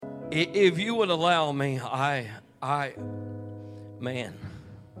If you would allow me, man.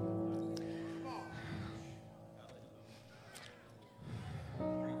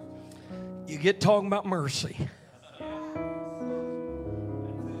 You get talking about mercy.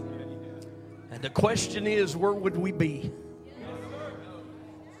 And the question is, where would we be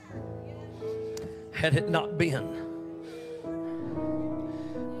had it not been?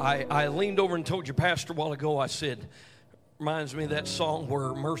 I leaned over and told your pastor a while ago, I said, reminds me of that song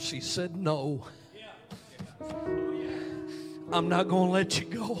where Mercy said, no, I'm not going to let you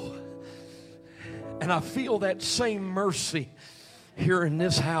go. And I feel that same mercy here in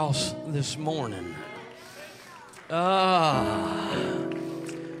this house this morning.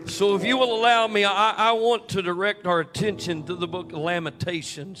 So if you will allow me, I want to direct our attention to the book of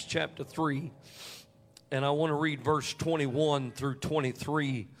Lamentations, chapter 3. And I want to read verse 21 through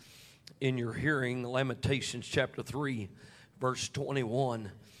 23 in your hearing. Lamentations, chapter 3, verse 21.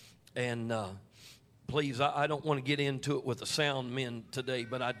 And please, I don't want to get into it with the sound men today,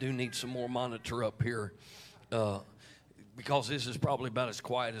 but I do need some more monitor up here. Because this is probably about as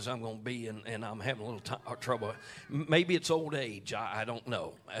quiet as I'm going to be, and I'm having a little trouble. Maybe it's old age. I don't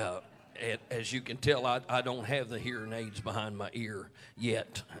know. As you can tell, I don't have the hearing aids behind my ear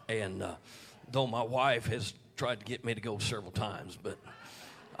yet. And though my wife has tried to get me to go several times, but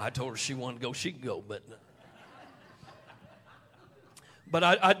I told her she wanted to go, she can go. But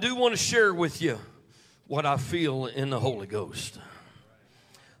I do want to share with you what I feel in the Holy Ghost.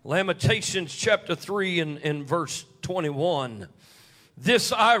 Lamentations chapter 3 and verse 21.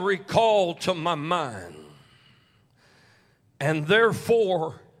 This I recall to my mind, and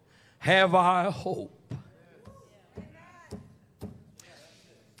therefore have I hope.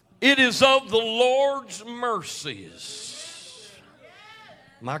 It is of the Lord's mercies.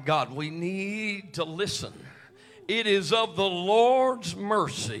 My God, we need to listen. It is of the Lord's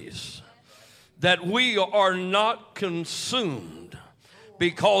mercies that we are not consumed,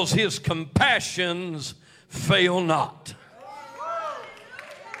 because his compassions fail not.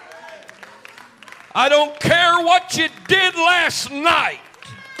 I don't care what you did last night.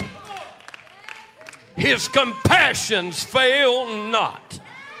 His compassions fail not.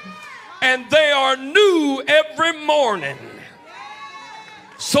 And they are new every morning.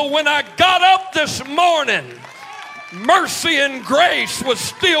 So when I got up this morning, mercy and grace was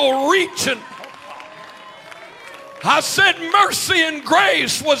still reaching. I said mercy and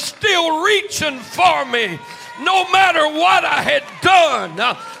grace was still reaching for me, no matter what I had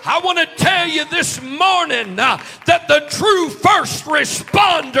done. I want to tell you this morning that the true first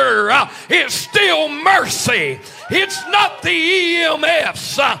responder is still mercy. It's not the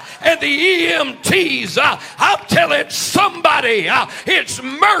EMFs and the EMTs. I'm telling somebody it's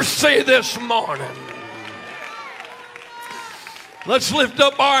mercy this morning. Let's lift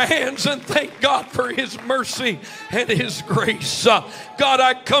up our hands and thank God for his mercy and his grace. God,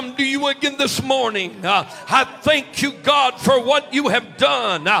 I come to you again this morning. I thank you, God, for what you have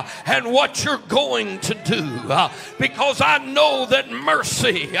done and what you're going to do. Because I know that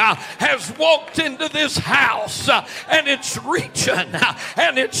mercy has walked into this house and it's reaching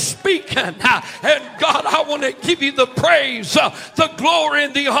and it's speaking. And God, I want to give you the praise, the glory,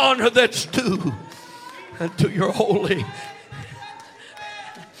 and the honor that's due unto your holy.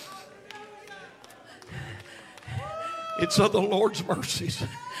 It's of the Lord's mercies.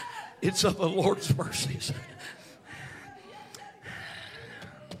 It's of the Lord's mercies.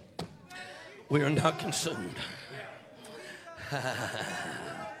 We are not consumed.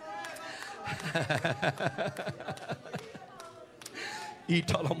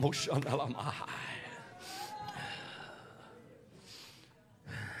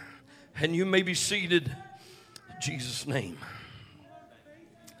 And you may be seated in Jesus' name.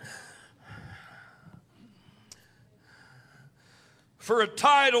 For a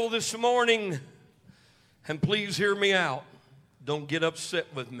title this morning, and please hear me out. Don't get upset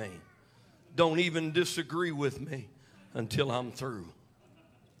with me. Don't even disagree with me until I'm through.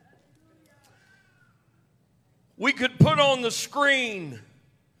 We could put on the screen,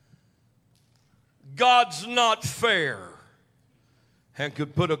 God's not fair, and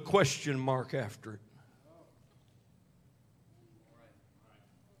could put a question mark after it.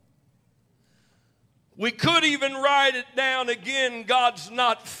 We could even write it down again, God's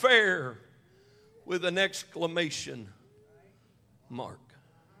not fair, with an exclamation mark.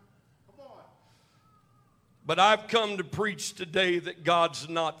 But I've come to preach today that God's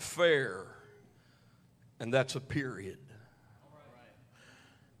not fair, and that's a period.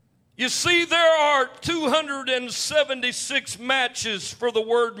 You see, there are 276 matches for the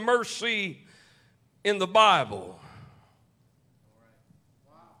word mercy in the Bible.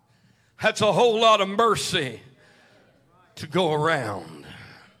 That's a whole lot of mercy to go around.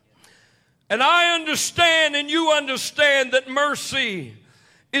 And I understand and you understand that mercy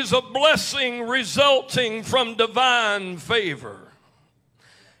is a blessing resulting from divine favor.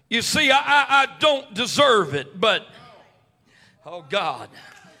 You see, I don't deserve it, but, oh God,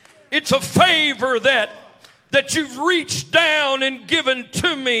 it's a favor that you've reached down and given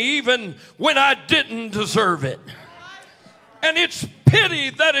to me even when I didn't deserve it. And it's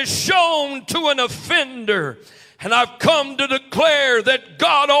pity that is shown to an offender. And I've come to declare that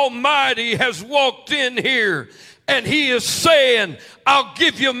God Almighty has walked in here and He is saying, I'll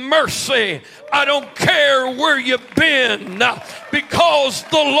give you mercy. I don't care where you've been, because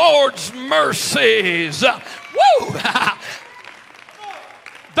the Lord's mercies. Woo!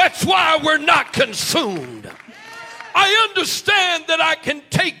 That's why we're not consumed. I understand that I can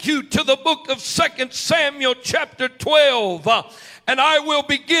take you to the book of 2 Samuel chapter 12. And I will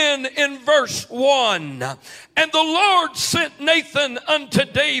begin in verse 1. And the Lord sent Nathan unto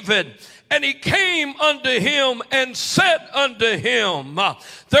David, and he came unto him and said unto him,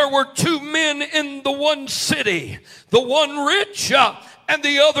 there were two men in the one city, the one rich and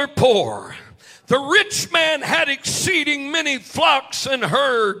the other poor. The rich man had exceeding many flocks and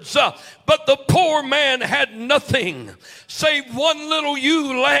herds, but the poor man had nothing save one little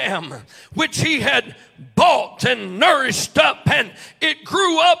ewe lamb, which he had bought and nourished up, and it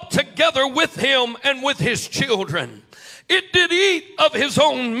grew up together with him and with his children. It did eat of his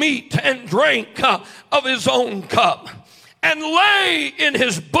own meat and drank of his own cup, and lay in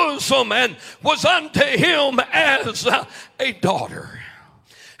his bosom, and was unto him as a daughter.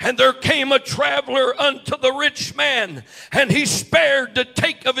 And there came a traveler unto the rich man, and he spared to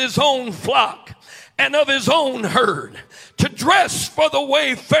take of his own flock and of his own herd, to dress for the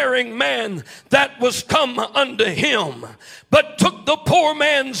wayfaring man that was come unto him, but took the poor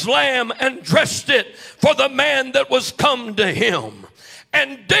man's lamb and dressed it for the man that was come to him.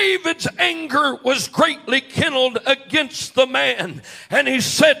 And David's anger was greatly kindled against the man. And he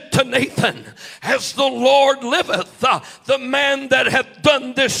said to Nathan, as the Lord liveth, the man that hath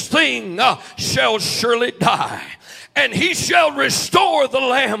done this thing shall surely die. And he shall restore the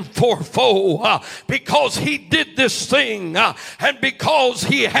lamb fourfold, because he did this thing, and because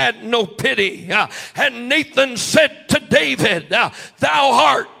he had no pity. And Nathan said to David, thou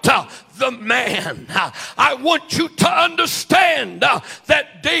art the man. I want you to understand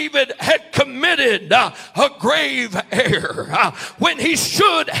that David had committed a grave error. When he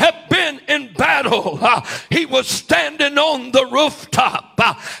should have been in battle, he was standing on the rooftop,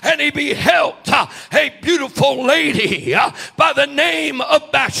 and he beheld a beautiful lady by the name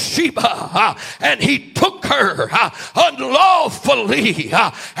of Bathsheba, and he took her unlawfully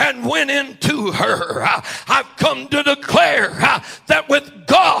and went into her. I've come to declare that with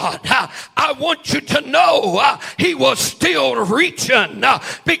God, I want you to know he was still reaching,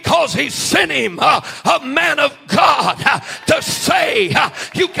 because he sent him a man of God to say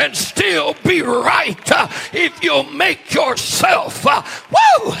you can still be right if you make yourself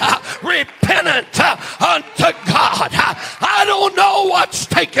repentant unto God. I don't know what's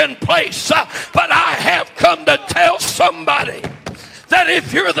taking place, but I have come to tell somebody that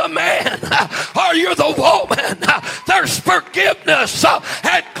if you're the man or you're the woman, there's forgiveness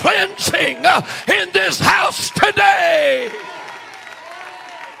and cleansing in this house today.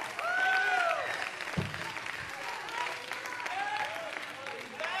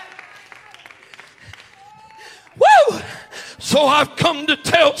 Woo! So I've come to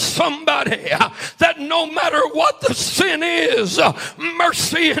tell somebody that no matter what the sin is,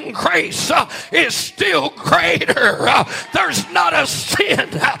 mercy and grace is still greater. There's not a sin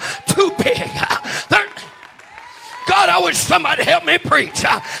too big. God, I wish somebody help me preach.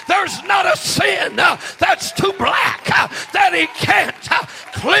 There's not a sin that's too black that he can't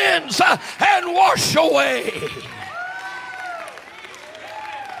cleanse and wash away.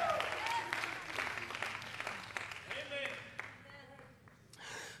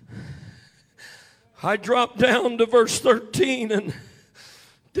 I dropped down to verse 13, and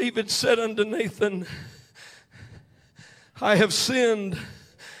David said unto Nathan, I have sinned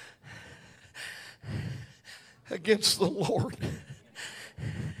against the Lord.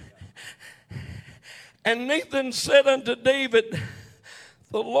 And Nathan said unto David,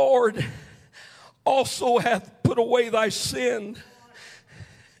 the Lord also hath put away thy sin.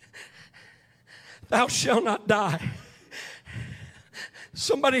 Thou shalt not die.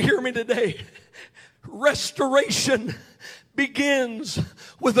 Somebody hear me today. Restoration begins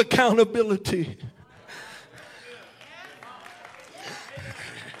with accountability.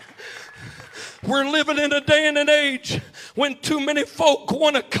 We're living in a day and an age When too many folk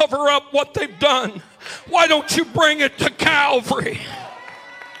want to cover up what they've done, why don't you bring it to Calvary?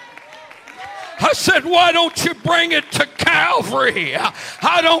 I said, why don't you bring it to Calvary?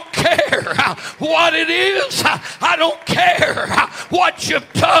 I don't care what it is. I don't care what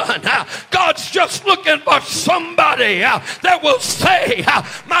you've done. God's just looking for somebody that will say,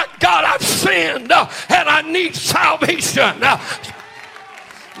 my God, I've sinned and I need salvation.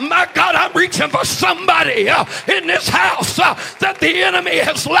 My God, I'm reaching for somebody in this house that the enemy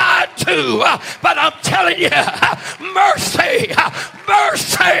has lied to. But I'm telling you, mercy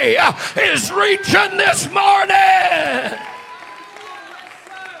is reaching this morning.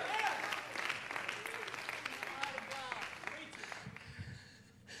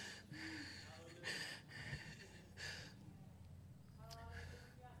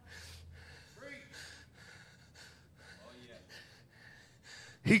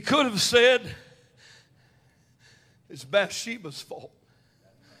 He could have said, it's Bathsheba's fault.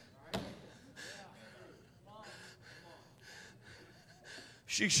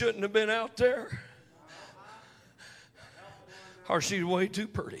 She shouldn't have been out there. Or she's way too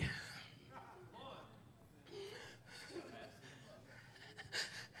pretty.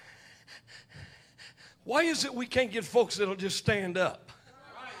 Why is it we can't get folks that'll just stand up?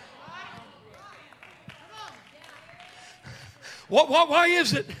 Why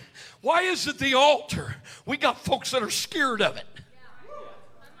is it? Why is it the altar? We got folks that are scared of it.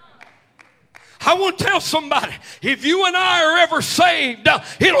 I want to tell somebody, if you and I are ever saved,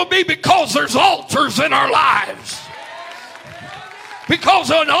 it'll be because there's altars in our lives. Because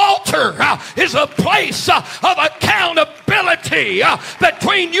an altar is a place of accountability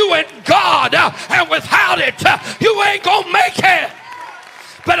between you and God, and without it, you ain't gonna make it.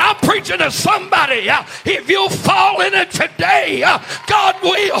 But I'm preaching to somebody, if you'll fall in it today, God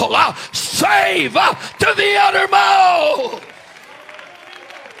will save to the uttermost.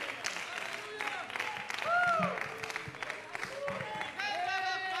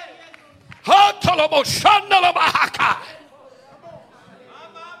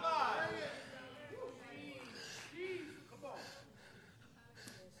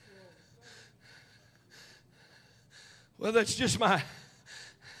 Well, that's just my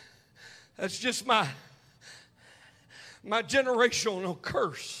generational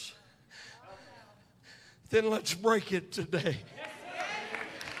curse. Then let's break it today.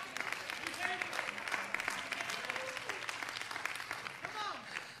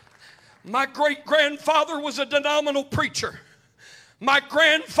 My great-grandfather was a denominational preacher. My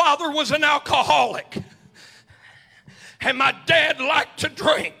grandfather was an alcoholic. And my dad liked to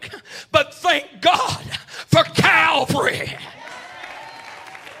drink. But thank God for Calvary.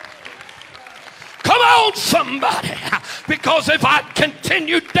 Come on, somebody. Because if I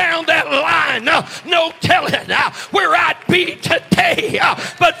continued down that line, no telling where I'd be today.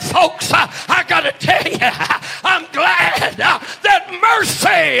 But folks, I got to tell you, I'm glad that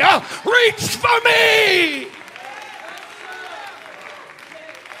mercy reached for me.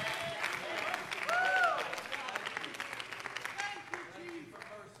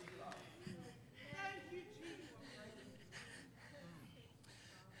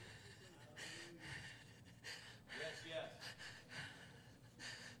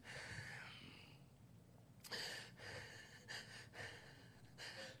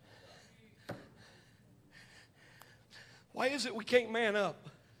 Why is it we can't man up?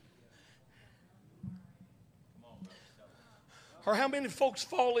 Or how many folks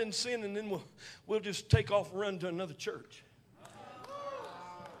fall in sin and then we'll just take off and run to another church?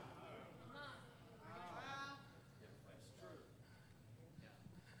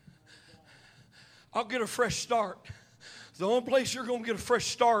 I'll get a fresh start. The only place you're going to get a fresh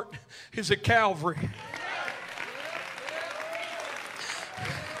start is at Calvary.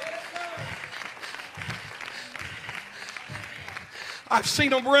 I've seen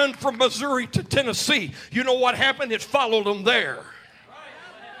them run from Missouri to Tennessee. You know what happened? It followed them there.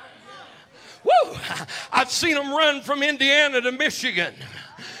 Woo! I've seen them run from Indiana to Michigan.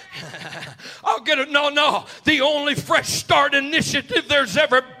 I'll get it. No. The only fresh start initiative there's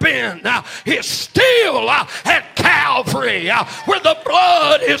ever been is still at Calvary, where the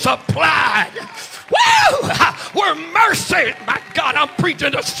blood is applied. Woo! Where mercy, my God, I'm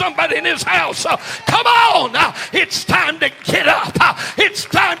preaching to somebody in his house. Come on, it's time to get up. It's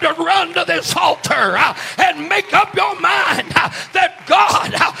time to run to this altar and make up your mind that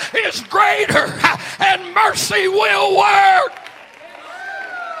God is greater and mercy will work.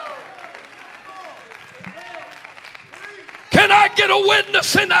 Can I get a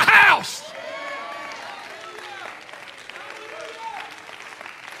witness in the house?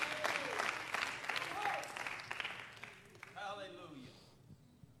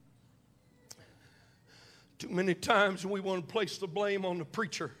 Too many times we want to place the blame on the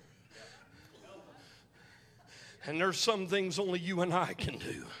preacher. And there's some things only you and I can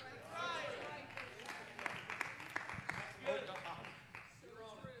do.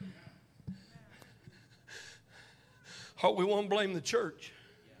 Oh, we want to blame the church.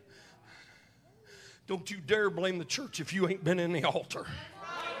 Don't you dare blame the church if you ain't been in the altar.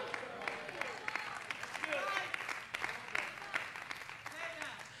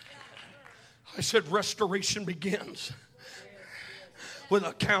 I said restoration begins with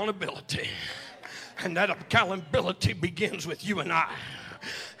accountability. And that accountability begins with you and I.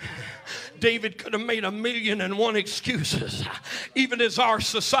 David could have made 1,000,001 excuses, even as our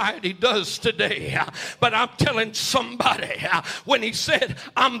society does today. But I'm telling somebody, when he said,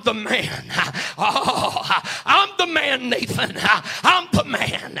 I'm the man. Oh, I'm the man, Nathan. I'm the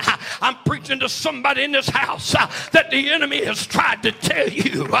man. I'm preaching to somebody in this house that the enemy has tried to tell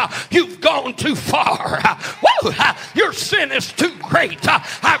you you've gone too far. Woo, your sin is too great.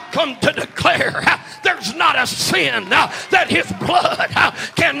 I've come to declare there's not a sin that his blood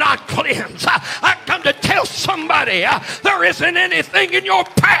cannot cleanse. I come to tell somebody there isn't anything in your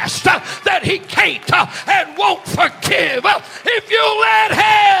past that he can't and won't forgive if you let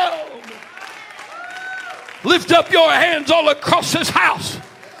him. Lift up your hands all across this house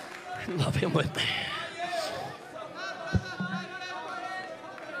and love him with me.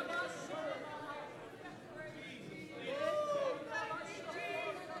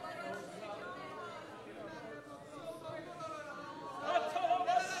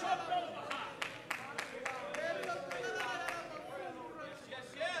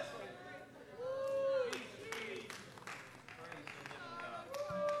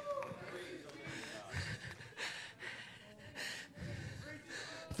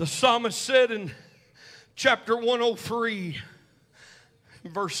 The psalmist said in chapter 103,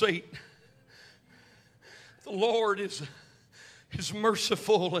 verse 8, the Lord is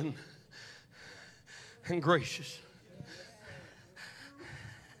merciful and gracious,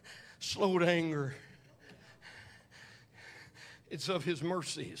 slow to anger. It's of his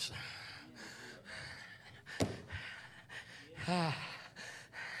mercies.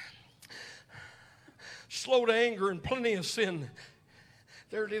 Slow to anger and plenty of sin.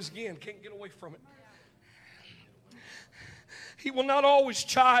 There it is again. Can't get away from it. He will not always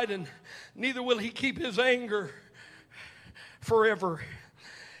chide, and neither will he keep his anger forever.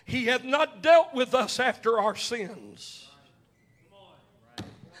 He hath not dealt with us after our sins.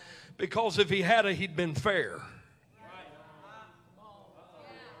 Because if he had, he'd been fair.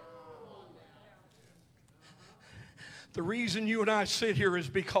 The reason you and I sit here is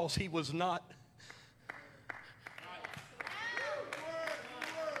because he was not.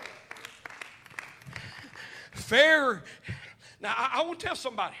 Fair. Now, I want to tell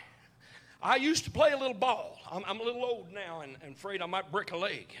somebody, I used to play a little ball. I'm a little old now and afraid I might break a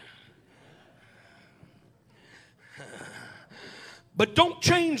leg. But don't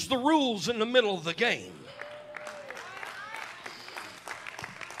change the rules in the middle of the game.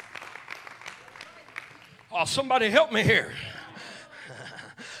 Oh, somebody help me here.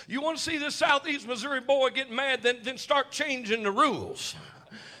 You want to see this Southeast Missouri boy get mad, then start changing the rules.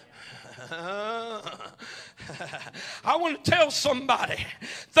 I want to tell somebody,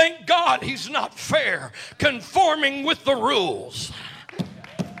 thank God he's not fair, conforming with the rules.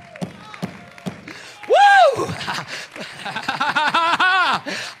 Woo!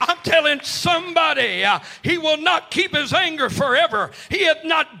 I'm telling somebody, he will not keep his anger forever. He hath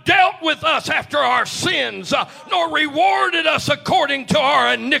not dealt with us after our sins, nor rewarded us according to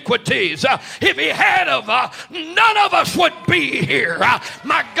our iniquities. If he had none of us would be here.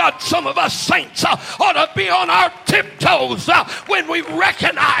 My God, some of us saints ought to be on our tiptoes when we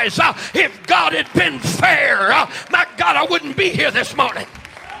recognize if God had been fair. My God, I wouldn't be here this morning.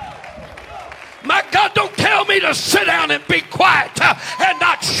 My God, don't tell me to sit down and be quiet and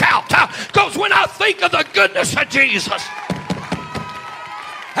not shout. Because when I think of the goodness of Jesus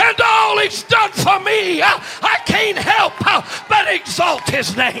and all he's done for me, I can't help but exalt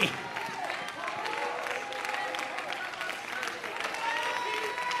his name.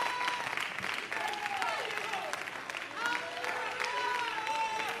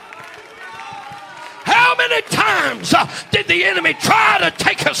 How many times did the enemy try to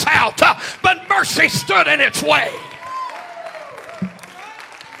take us out, but mercy stood in its way?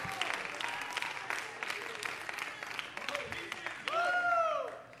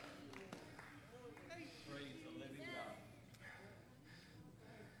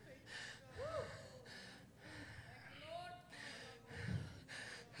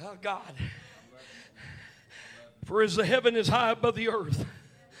 Oh God, for as the heaven is high above the earth,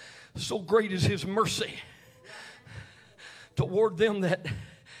 so great is his mercy toward them that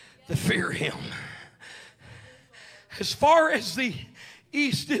fear him. As far as the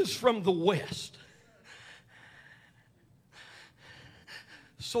east is from the west,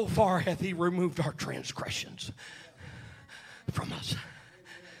 so far hath he removed our transgressions from us.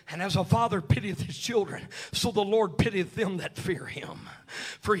 And as a father pitieth his children, so the Lord pitieth them that fear him.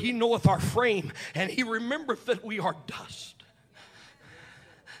 For he knoweth our frame, and he remembereth that we are dust.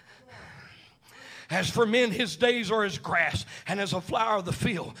 As for men, his days are as grass, and as a flower of the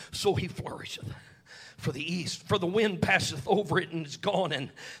field, so he flourisheth. For the east, for the wind passeth over it, and is gone, and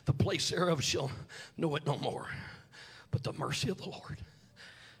the place thereof shall know it no more. But the mercy of the Lord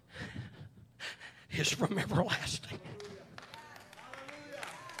is from everlasting.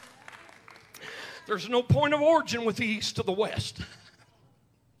 There's no point of origin with the east to the west.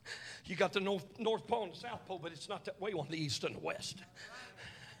 You got the North Pole and the South Pole, but it's not that way on the east and the west.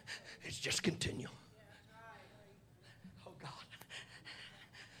 It's just continual. Oh, God.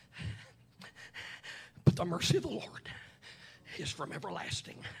 But the mercy of the Lord is from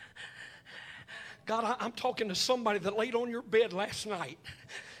everlasting. God, I'm talking to somebody that laid on your bed last night,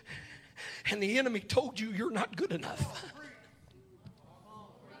 and the enemy told you you're not good enough.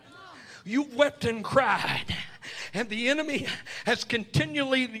 You wept and cried, and the enemy has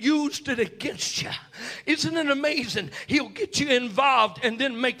continually used it against you. Isn't it amazing? He'll get you involved and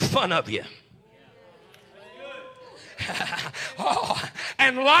then make fun of you.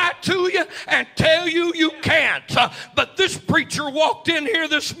 And lie to you and tell you you can't. But this preacher walked in here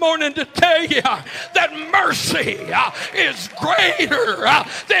this morning to tell you that mercy is greater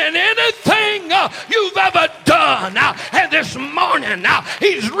than anything you've ever done. And this morning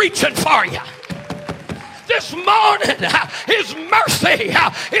he's reaching for you. This morning, his mercy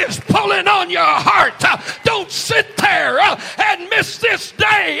is pulling on your heart. Don't sit there and miss this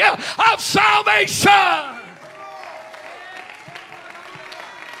day of salvation.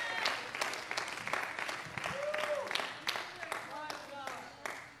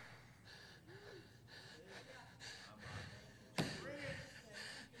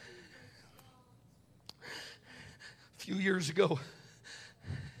 A few years ago,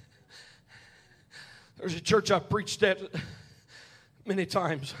 there's a church I preached at many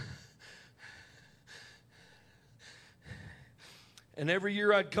times. And every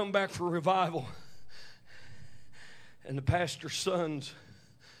year I'd come back for revival, and the pastor's sons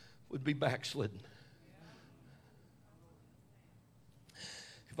would be backslidden.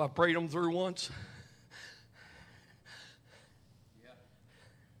 If I prayed them through once,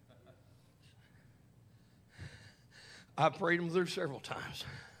 I prayed them through several times.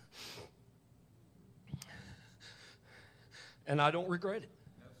 And I don't regret it.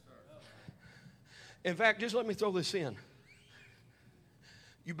 In fact, just let me throw this in.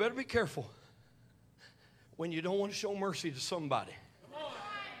 You better be careful when you don't want to show mercy to somebody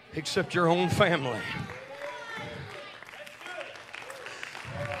except your own family.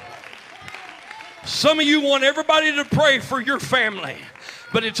 Some of you want everybody to pray for your family.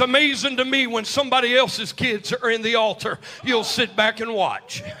 But it's amazing to me when somebody else's kids are in the altar, you'll sit back and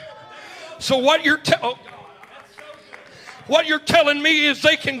watch. So what you're telling me is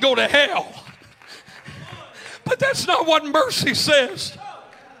they can go to hell. But that's not what mercy says.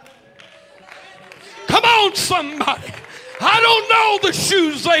 Come on, somebody. I don't know the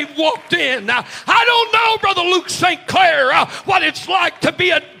shoes they walked in. I don't know, Brother Luke St. Clair, what it's like to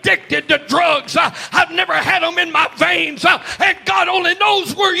be addicted to drugs. I've never had them in my veins. And God only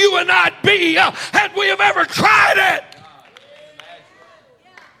knows where you and I'd be had we have ever tried it.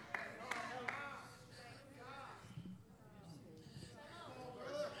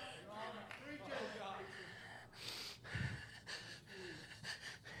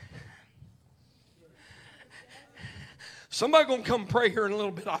 Somebody gonna come pray here in a little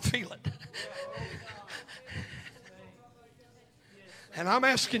bit. I feel it. And I'm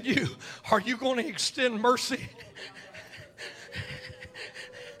asking you, are you going to extend mercy?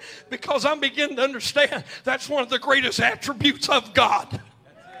 Because I'm beginning to understand that's one of the greatest attributes of God.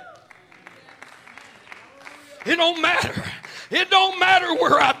 It don't matter. It don't matter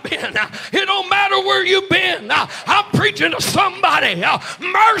where I've been. It don't matter where you've been. I'm preaching to somebody.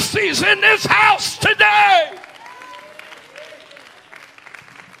 Mercy's in this house today.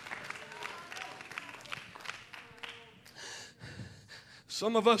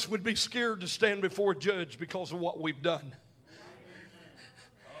 Some of us would be scared to stand before a judge because of what we've done.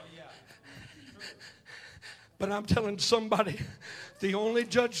 But I'm telling somebody, the only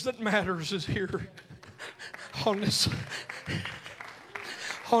judge that matters is here on this.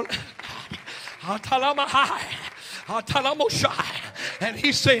 And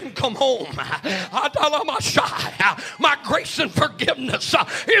he's saying, come home. My grace and forgiveness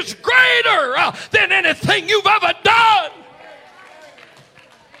is greater than anything you've ever done.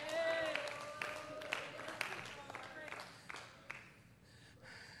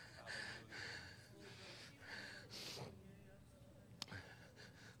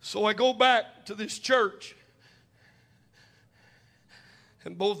 So I go back to this church,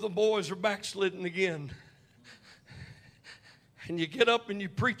 and both the boys are backslidden again. And you get up and you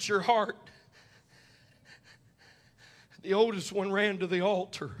preach your heart. The oldest one ran to the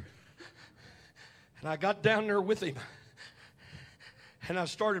altar, and I got down there with him, and I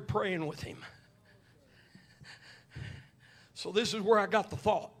started praying with him. So this is where I got the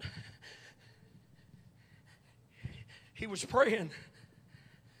thought. He was praying.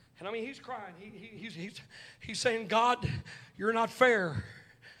 And I mean, he's crying. He's saying, God, you're not fair.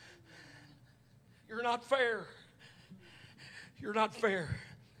 You're not fair. You're not fair.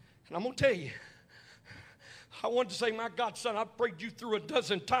 And I'm going to tell you, I want to say, my God, son, I've prayed you through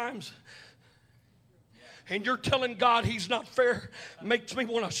 12 times. And you're telling God he's not fair. Makes me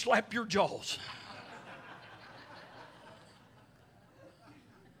want to slap your jaws.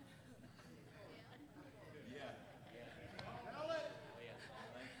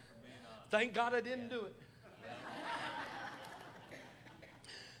 Thank God I didn't do it.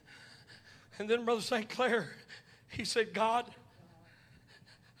 And then Brother St. Clair, he said, God,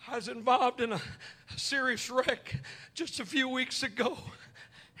 I was involved in a serious wreck just a few weeks ago.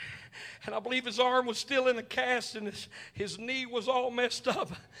 And I believe his arm was still in a cast and his knee was all messed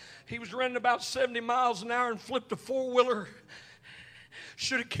up. He was running about 70 miles an hour and flipped a four-wheeler.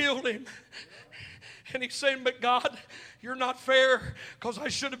 Should have killed him. And he's saying, but God, you're not fair because I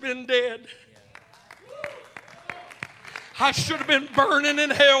should have been dead. I should have been burning in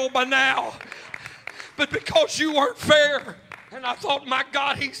hell by now. But because you weren't fair, and I thought, my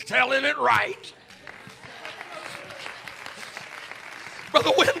God, he's telling it right.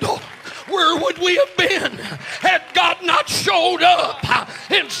 Brother Wendell, where would we have been had God not showed up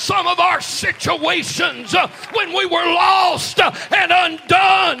in some of our situations when we were lost and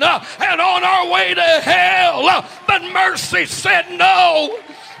undone and on our way to hell? But mercy said no.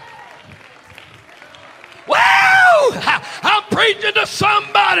 Wow! I'm preaching to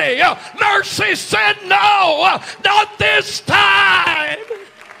somebody. Mercy said no, not this time.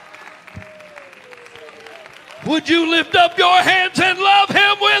 Would you lift up your hands and love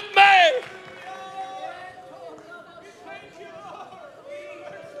him with me?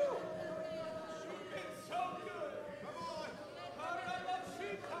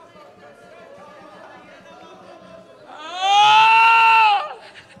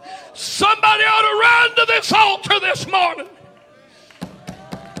 Somebody ought to run to this altar this morning.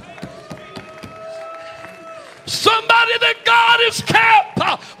 Somebody that God has kept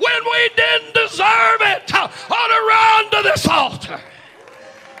when we didn't deserve it ought to run to this altar.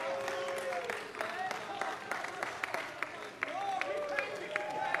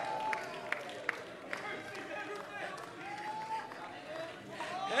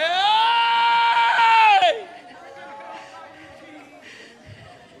 Hey!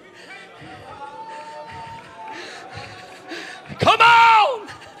 Come on!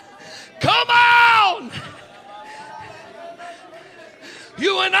 Come on!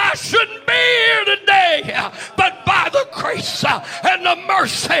 You and I shouldn't be here today, but by the grace and the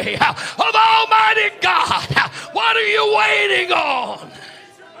mercy of Almighty God, what are you waiting on?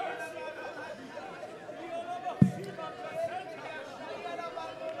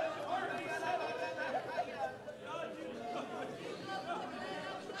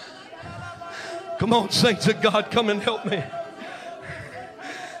 Come on, saints of God, come and help me.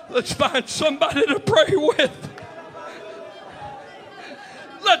 Let's find somebody to pray with.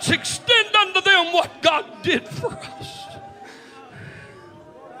 Let's extend unto them what God did for us.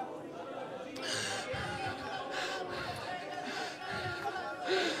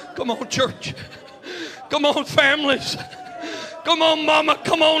 Come on, church. Come on, families. Come on, mama.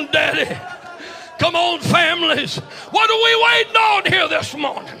 Come on, daddy. Come on, families. What are we waiting on here this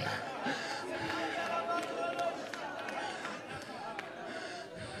morning?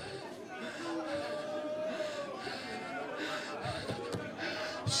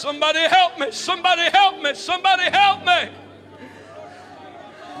 Somebody help me. Somebody help me. Somebody help me.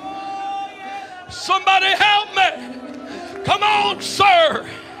 Somebody help me. Come on, sir.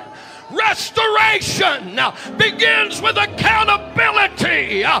 Restoration begins with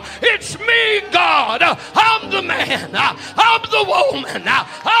accountability. It's me, God. I'm the man. I'm the woman.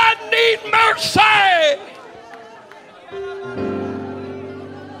 I need mercy.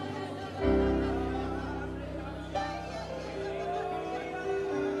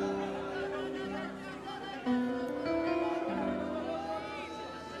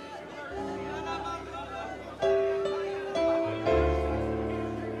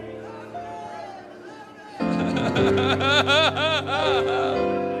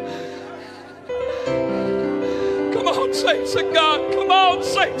 Come on, saints of God. Come on,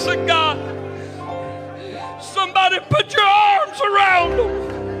 saints of God. Somebody put your arms around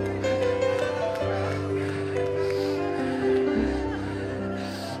them.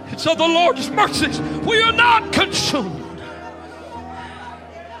 It's of the Lord's mercies we are not consumed.